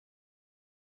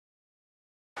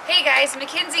Hey guys,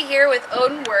 Mackenzie here with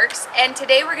ODIN Works, and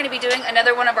today we're going to be doing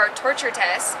another one of our torture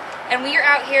tests. And we are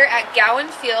out here at Gowan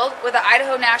Field with the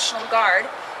Idaho National Guard,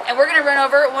 and we're going to run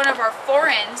over one of our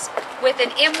Forends with an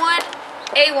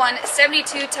M1A1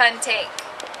 72-ton tank.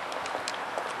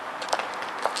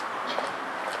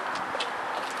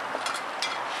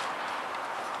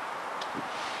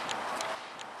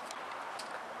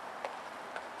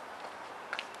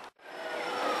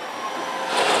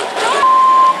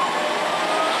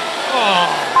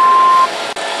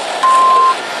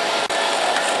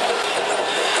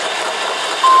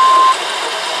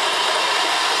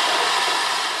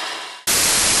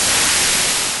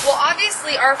 Well,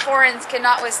 obviously our Forends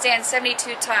cannot withstand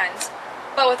 72 tons,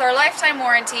 but with our lifetime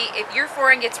warranty, if your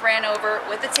Forend gets ran over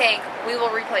with the tank, we will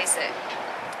replace it.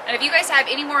 And if you guys have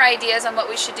any more ideas on what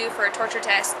we should do for a torture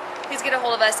test, please get a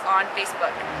hold of us on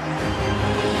Facebook.